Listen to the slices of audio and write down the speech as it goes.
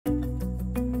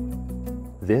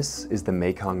This is the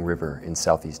Mekong River in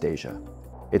Southeast Asia.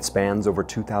 It spans over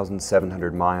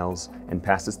 2,700 miles and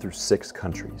passes through 6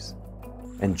 countries.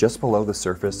 And just below the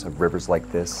surface of rivers like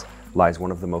this lies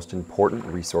one of the most important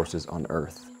resources on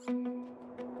Earth: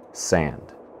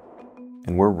 sand.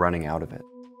 And we're running out of it.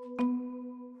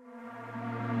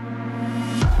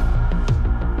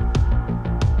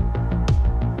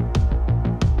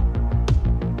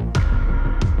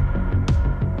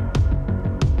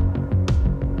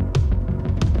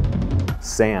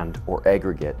 Sand, or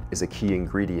aggregate, is a key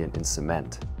ingredient in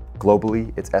cement.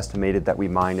 Globally, it's estimated that we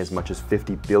mine as much as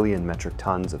 50 billion metric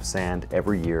tons of sand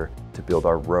every year to build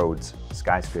our roads,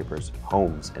 skyscrapers,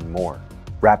 homes, and more.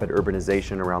 Rapid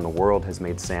urbanization around the world has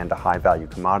made sand a high-value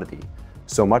commodity,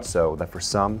 so much so that for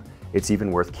some, it's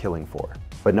even worth killing for.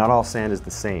 But not all sand is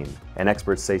the same, and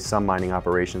experts say some mining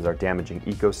operations are damaging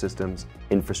ecosystems,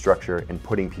 infrastructure, and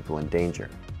putting people in danger.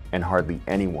 And hardly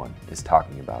anyone is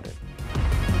talking about it.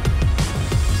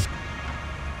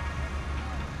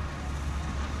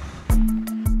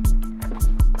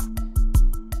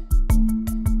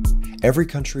 Every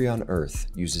country on Earth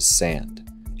uses sand,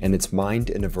 and it's mined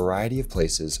in a variety of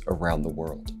places around the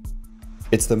world.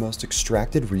 It's the most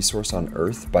extracted resource on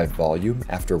Earth by volume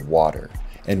after water,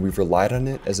 and we've relied on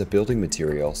it as a building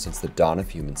material since the dawn of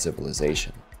human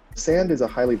civilization. Sand is a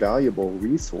highly valuable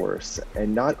resource,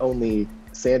 and not only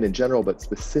sand in general, but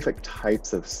specific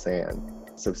types of sand.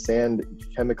 So sand,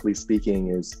 chemically speaking,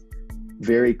 is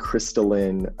very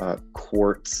crystalline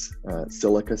quartz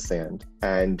silica sand,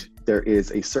 and there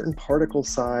is a certain particle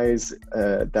size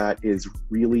that is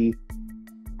really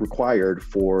required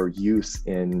for use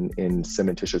in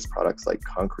cementitious products like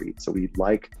concrete. So we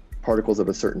like particles of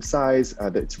a certain size.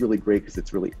 That's really great because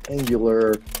it's really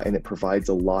angular and it provides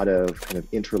a lot of kind of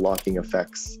interlocking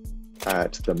effects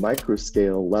at the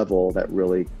microscale level that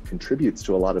really contributes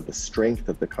to a lot of the strength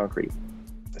of the concrete.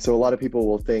 So a lot of people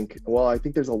will think, well, I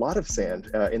think there's a lot of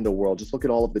sand in the world. Just look at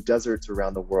all of the deserts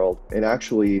around the world. And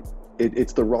actually,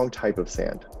 it's the wrong type of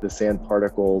sand. The sand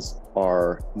particles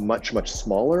are much, much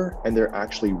smaller, and they're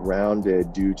actually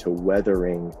rounded due to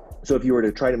weathering. So if you were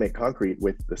to try to make concrete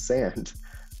with the sand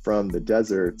from the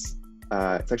deserts,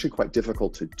 it's actually quite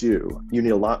difficult to do. You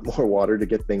need a lot more water to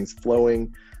get things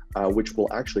flowing, which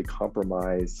will actually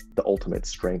compromise the ultimate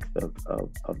strength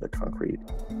of the concrete.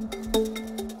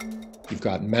 You've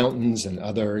got mountains and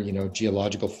other,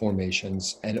 geological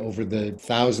formations, and over the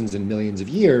thousands and millions of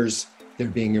years, they're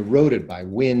being eroded by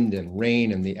wind and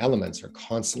rain, and the elements are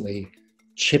constantly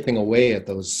chipping away at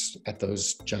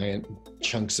those giant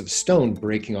chunks of stone,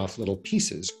 breaking off little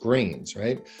pieces, grains,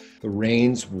 right? The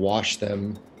rains wash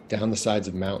them down the sides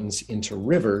of mountains into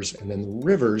rivers, and then the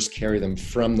rivers carry them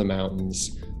from the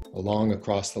mountains along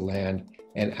across the land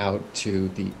and out to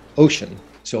the ocean.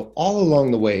 So all along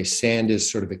the way, sand is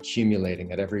sort of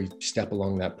accumulating at every step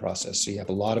along that process. So you have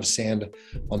a lot of sand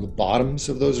on the bottoms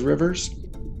of those rivers,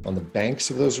 on the banks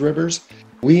of those rivers.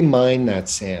 We mine that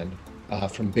sand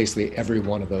from basically every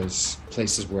one of those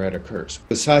places where it occurs.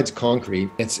 Besides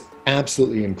concrete, it's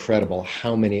absolutely incredible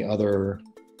how many other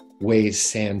ways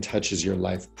sand touches your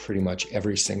life pretty much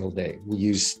every single day. We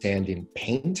use sand in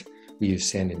paint. We use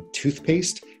sand in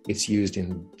toothpaste. It's used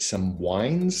in some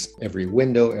wines, every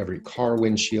window, every car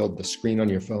windshield, the screen on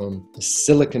your phone, the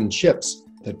silicon chips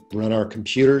that run our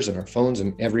computers and our phones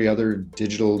and every other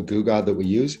digital goo god that we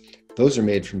use. Those are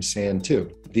made from sand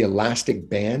too. The elastic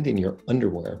band in your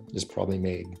underwear is probably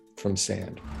made from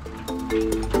sand.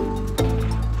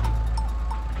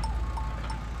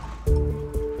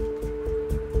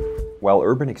 While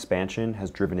urban expansion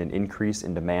has driven an increase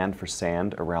in demand for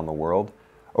sand around the world,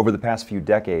 over the past few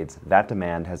decades, that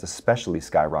demand has especially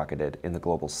skyrocketed in the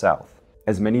global south,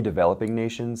 as many developing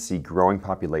nations see growing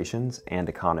populations and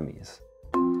economies.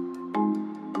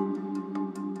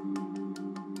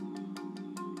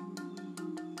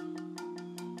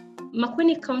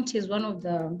 Makueni County is one of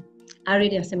the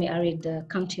arid and semi-arid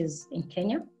counties in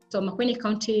Kenya. So Makueni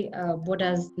County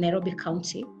borders Nairobi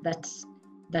County that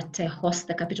hosts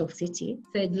the capital city.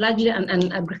 It's largely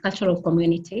an agricultural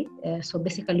community. So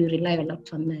basically we rely a lot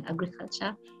on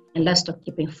agriculture and livestock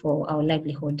keeping for our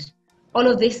livelihood. All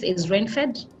of this is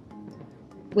rain-fed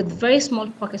with very small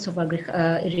pockets of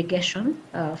irrigation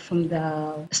from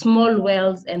the small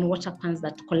wells and water pans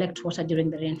that collect water during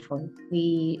the rainfall.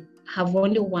 We have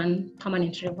only one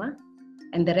permanent river,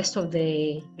 and the rest of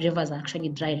the rivers are actually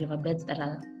dry riverbeds that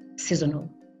are seasonal.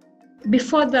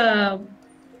 Before the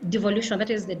devolution, that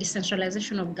is the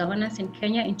decentralization of governance in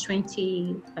Kenya in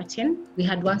 2013, we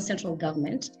had one central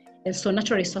government, and so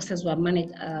natural resources were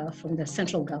managed from the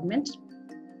central government,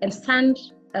 and sand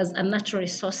as a natural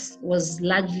resource was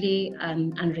largely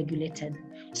unregulated.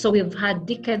 So we've had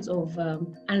decades of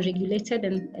unregulated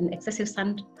and excessive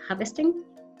sand harvesting,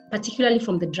 particularly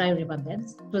from the dry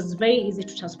riverbeds. It was very easy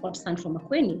to transport sand from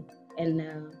Makueni and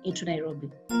into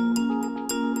Nairobi.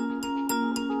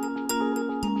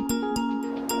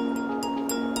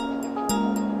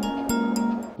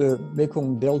 The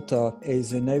Mekong Delta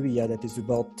is an area that is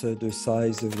about the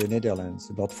size of the Netherlands,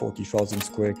 about 40,000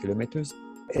 square kilometers.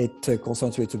 It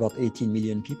concentrates about 18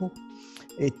 million people.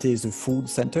 It is a food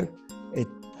center. It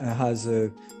has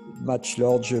a much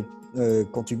larger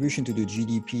contribution to the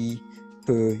GDP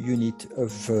per unit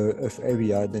of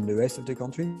area than the rest of the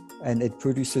country. And it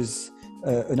produces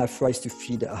enough rice to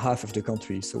feed half of the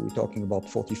country. So we're talking about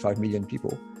 45 million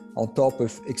people, on top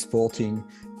of exporting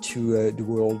to the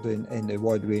world and a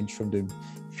wide range from the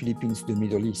Philippines to the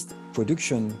Middle East.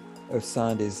 Production of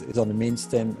sand is on the main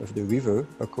stem of the river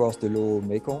across the lower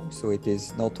Mekong. So it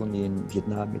is not only in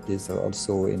Vietnam, it is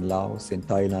also in Laos, in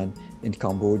Thailand, in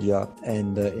Cambodia,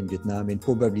 and in Vietnam, and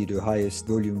probably the highest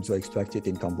volumes are extracted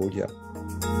in Cambodia.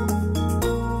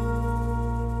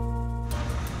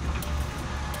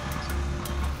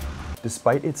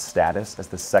 Despite its status as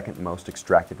the second most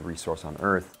extracted resource on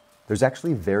Earth, there's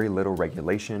actually very little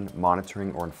regulation,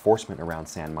 monitoring, or enforcement around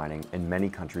sand mining in many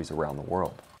countries around the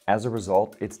world. As a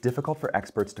result, it's difficult for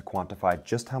experts to quantify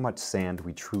just how much sand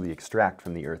we truly extract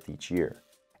from the Earth each year.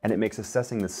 And it makes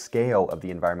assessing the scale of the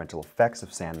environmental effects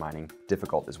of sand mining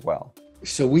difficult as well.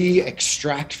 So we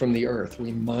extract from the earth,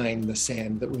 we mine the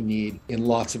sand that we need in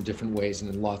lots of different ways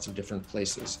and in lots of different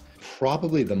places.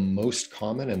 Probably the most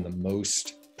common and the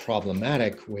most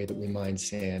problematic way that we mine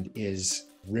sand is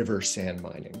river sand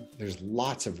mining. There's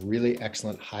lots of really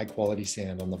excellent high quality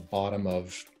sand on the bottom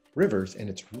of rivers, and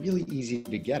it's really easy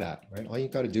to get at, right? All you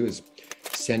got to do is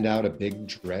send out a big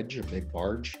dredge, a big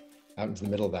barge out into the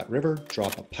middle of that river,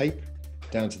 drop a pipe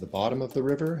down to the bottom of the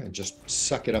river and just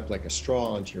suck it up like a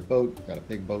straw onto your boat. You've got a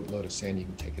big boatload of sand, you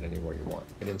can take it anywhere you want.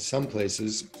 And in some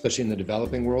places, especially in the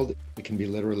developing world, it can be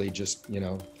literally just,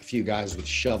 a few guys with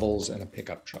shovels and a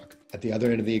pickup truck. At the other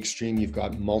end of the extreme, you've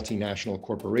got multinational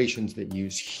corporations that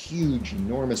use huge,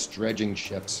 enormous dredging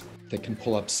ships that can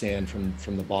pull up sand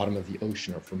from the bottom of the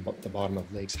ocean or from the bottom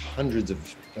of lakes, hundreds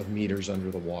of meters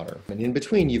under the water. And in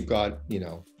between, you've got,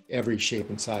 every shape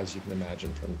and size you can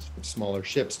imagine, from smaller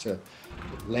ships to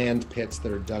land pits that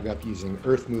are dug up using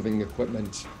earth-moving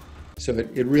equipment. So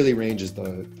it really ranges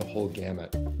the whole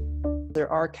gamut. There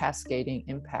are cascading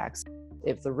impacts.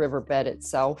 If the riverbed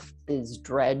itself is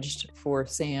dredged for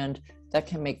sand, that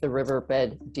can make the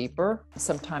riverbed deeper,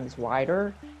 sometimes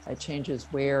wider. It changes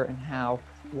where and how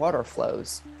water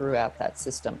flows throughout that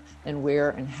system, and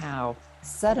where and how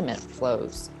sediment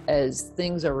flows. As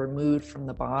things are removed from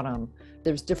the bottom,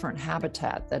 there's different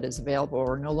habitat that is available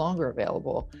or no longer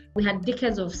available. We had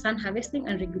decades of sand harvesting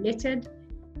unregulated,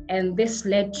 and this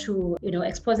led to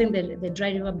exposing the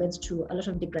dry riverbeds to a lot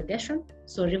of degradation.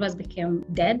 So rivers became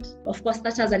dead. Of course,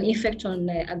 that has an effect on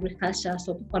agriculture,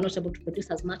 so people are not able to produce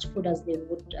as much food as they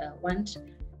would want.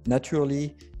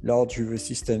 Naturally, large river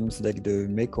systems like the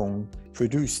Mekong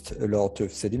produced a lot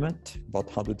of sediment, about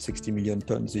 160 million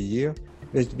tons a year.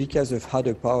 But because of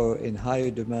hydropower and higher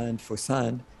demand for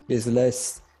sand, there's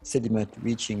less sediment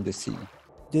reaching the sea.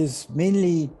 There's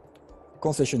mainly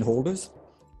concession holders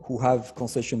who have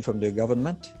concession from the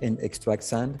government and extract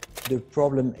sand. The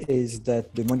problem is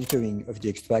that the monitoring of the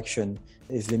extraction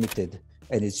is limited,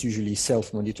 and it's usually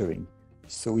self-monitoring.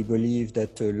 So we believe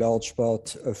that a large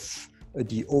part of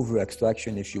the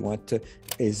over-extraction, if you want,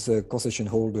 is concession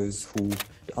holders who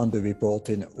under-report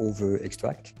and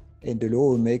over-extract. In the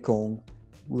lower Mekong,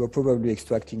 we are probably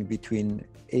extracting between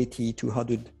 80 to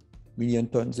 100 million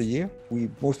tons a year. We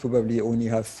most probably only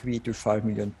have 3 to 5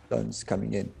 million tons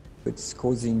coming in. It's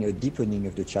causing a deepening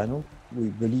of the channel. We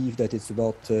believe that it's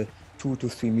about 2 to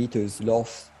 3 meters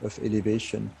loss of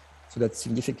elevation, so that's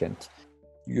significant.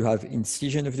 You have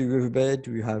incision of the riverbed,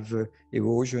 you have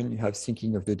erosion, you have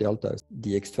sinking of the deltas.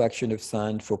 The extraction of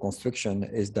sand for construction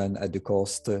is done at the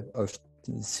cost of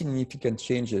significant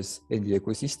changes in the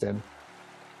ecosystem.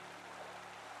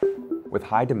 With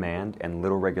high demand and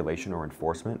little regulation or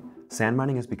enforcement, sand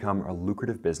mining has become a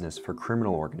lucrative business for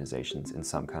criminal organizations in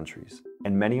some countries.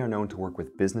 And many are known to work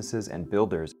with businesses and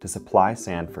builders to supply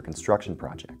sand for construction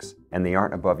projects. And they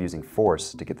aren't above using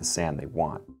force to get the sand they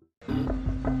want.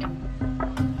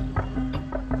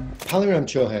 Paliram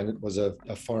Chauhan was a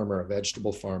farmer, a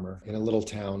vegetable farmer in a little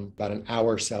town about an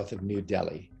hour south of New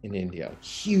Delhi in India.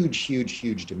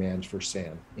 Huge demand for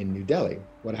sand in New Delhi.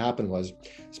 What happened was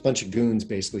this bunch of goons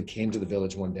basically came to the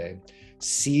village one day,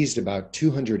 seized about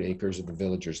 200 acres of the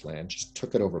villagers' land, just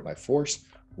took it over by force,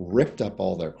 ripped up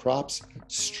all their crops,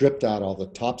 stripped out all the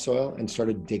topsoil, and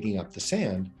started digging up the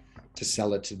sand to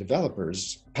sell it to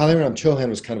developers. Paliram Chauhan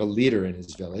was kind of a leader in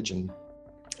his village, and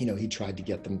he tried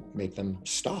to make them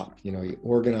stop. He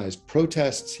organized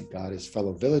protests, he got his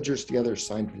fellow villagers together,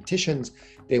 signed petitions,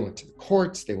 they went to the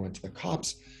courts, they went to the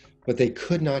cops, but they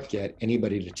could not get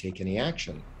anybody to take any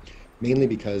action, mainly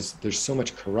because there's so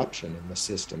much corruption in the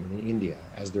system in India,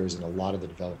 as there is in a lot of the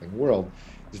developing world.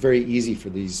 It's very easy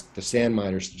for the sand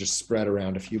miners to just spread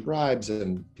around a few bribes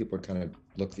and people are kind of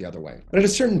look the other way. But at a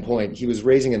certain point, he was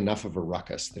raising enough of a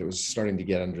ruckus that it was starting to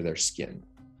get under their skin.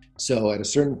 So at a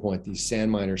certain point, these sand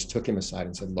miners took him aside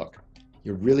and said, look,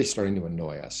 you're really starting to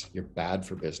annoy us. You're bad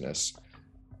for business.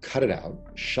 Cut it out,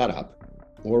 shut up,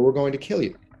 or we're going to kill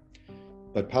you.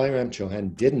 But Paliram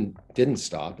Chauhan didn't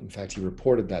stop. In fact, he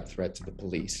reported that threat to the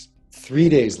police. 3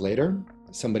 days later,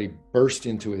 somebody burst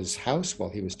into his house while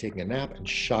he was taking a nap and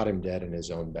shot him dead in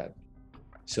his own bed.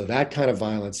 So that kind of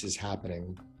violence is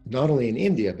happening not only in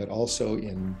India, but also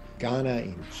in Ghana,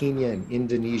 in Kenya, in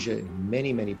Indonesia, in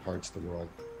many, many parts of the world.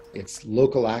 It's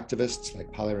local activists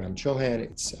like Paliram Chauhan,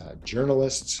 it's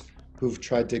journalists who've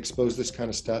tried to expose this kind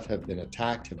of stuff, have been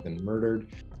attacked, have been murdered.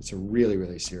 It's a really,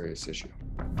 really serious issue.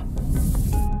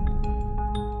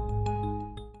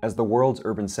 As the world's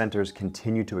urban centers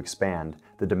continue to expand,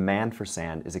 the demand for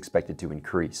sand is expected to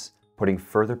increase, putting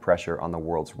further pressure on the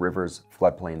world's rivers,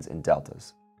 floodplains, and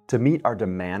deltas. To meet our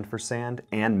demand for sand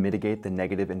and mitigate the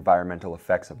negative environmental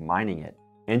effects of mining it,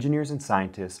 engineers and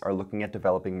scientists are looking at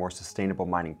developing more sustainable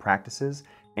mining practices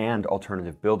and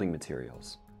alternative building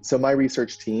materials. So my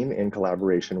research team, in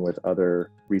collaboration with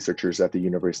other researchers at the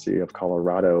University of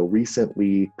Colorado,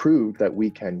 recently proved that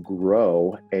we can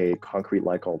grow a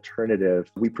concrete-like alternative.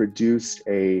 We produced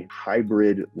a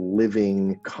hybrid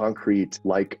living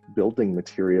concrete-like building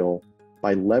material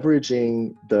by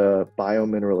leveraging the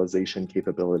biomineralization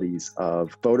capabilities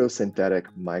of photosynthetic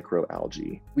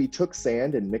microalgae. We took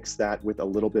sand and mixed that with a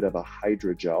little bit of a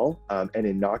hydrogel and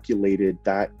inoculated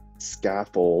that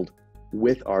scaffold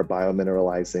with our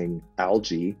biomineralizing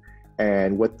algae.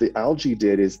 And what the algae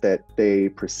did is that they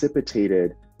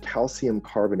precipitated calcium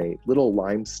carbonate, little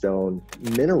limestone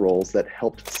minerals that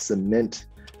helped cement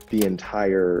the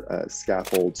entire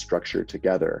scaffold structure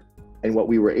together. And what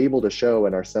we were able to show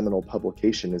in our seminal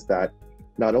publication is that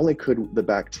not only could the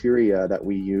bacteria that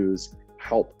we use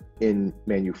help in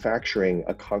manufacturing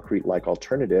a concrete-like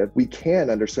alternative, we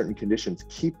can, under certain conditions,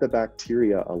 keep the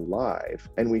bacteria alive.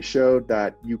 And we showed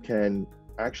that you can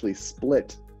actually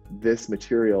split this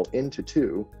material into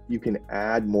two. You can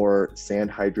add more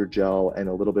sand hydrogel and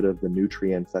a little bit of the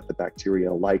nutrients that the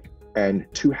bacteria like, and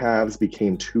 2 halves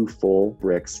became 2 full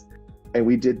bricks. And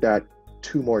we did that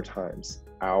 2 more times.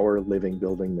 Our living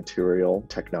building material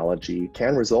technology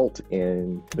can result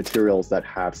in materials that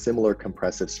have similar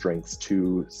compressive strengths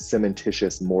to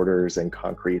cementitious mortars and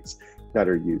concretes that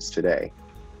are used today.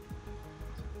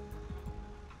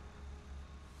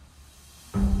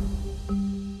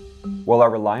 While our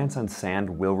reliance on sand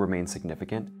will remain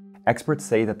significant, experts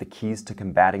say that the keys to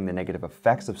combating the negative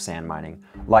effects of sand mining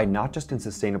lie not just in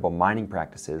sustainable mining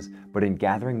practices, but in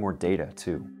gathering more data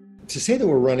too. To say that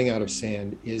we're running out of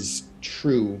sand is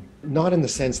true, not in the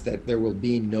sense that there will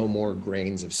be no more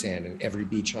grains of sand and every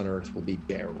beach on Earth will be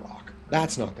bare rock.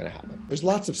 That's not going to happen. There's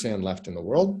lots of sand left in the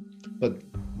world, but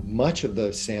much of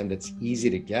the sand that's easy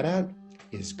to get at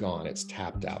is gone. It's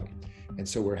tapped out. And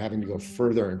so we're having to go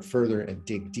further and further and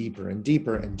dig deeper and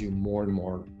deeper and do more and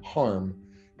more harm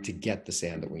to get the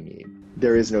sand that we need.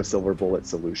 There is no silver bullet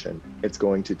solution. It's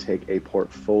going to take a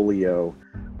portfolio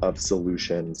of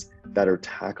solutions that are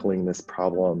tackling this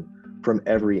problem from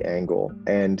every angle.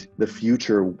 And the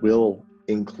future will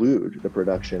include the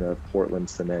production of Portland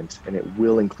cement, and it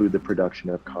will include the production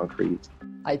of concrete.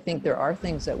 I think there are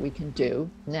things that we can do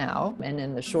now and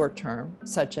in the short term,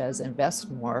 such as invest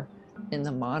more in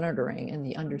the monitoring and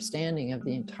the understanding of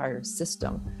the entire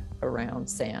system around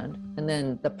sand. And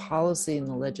then the policy and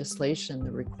the legislation,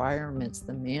 the requirements,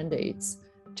 the mandates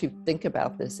to think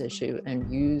about this issue and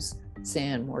use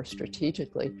sand more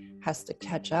strategically has to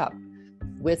catch up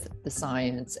with the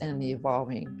science and the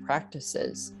evolving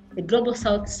practices. The Global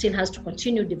South still has to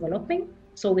continue developing,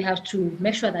 so we have to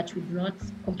make sure that we do not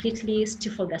completely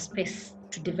stifle the space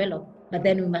to develop, but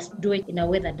then we must do it in a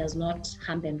way that does not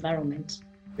harm the environment.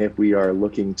 If we are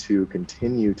looking to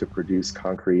continue to produce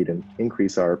concrete and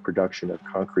increase our production of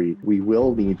concrete, we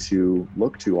will need to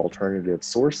look to alternative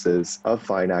sources of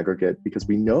fine aggregate because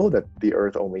we know that the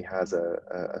earth only has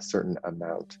a certain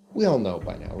amount. We all know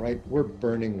by now, right? We're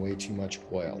burning way too much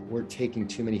oil. We're taking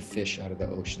too many fish out of the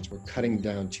oceans. We're cutting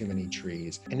down too many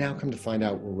trees. And now come to find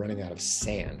out we're running out of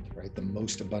sand, right? The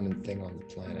most abundant thing on the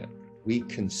planet. We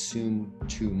consume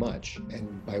too much.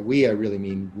 And by we, I really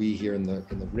mean we here in the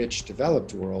rich,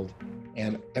 developed world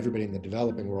and everybody in the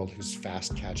developing world who's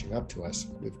fast catching up to us.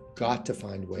 We've got to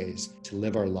find ways to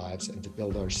live our lives and to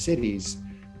build our cities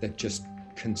that just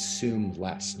consume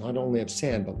less, not only of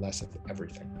sand, but less of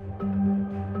everything.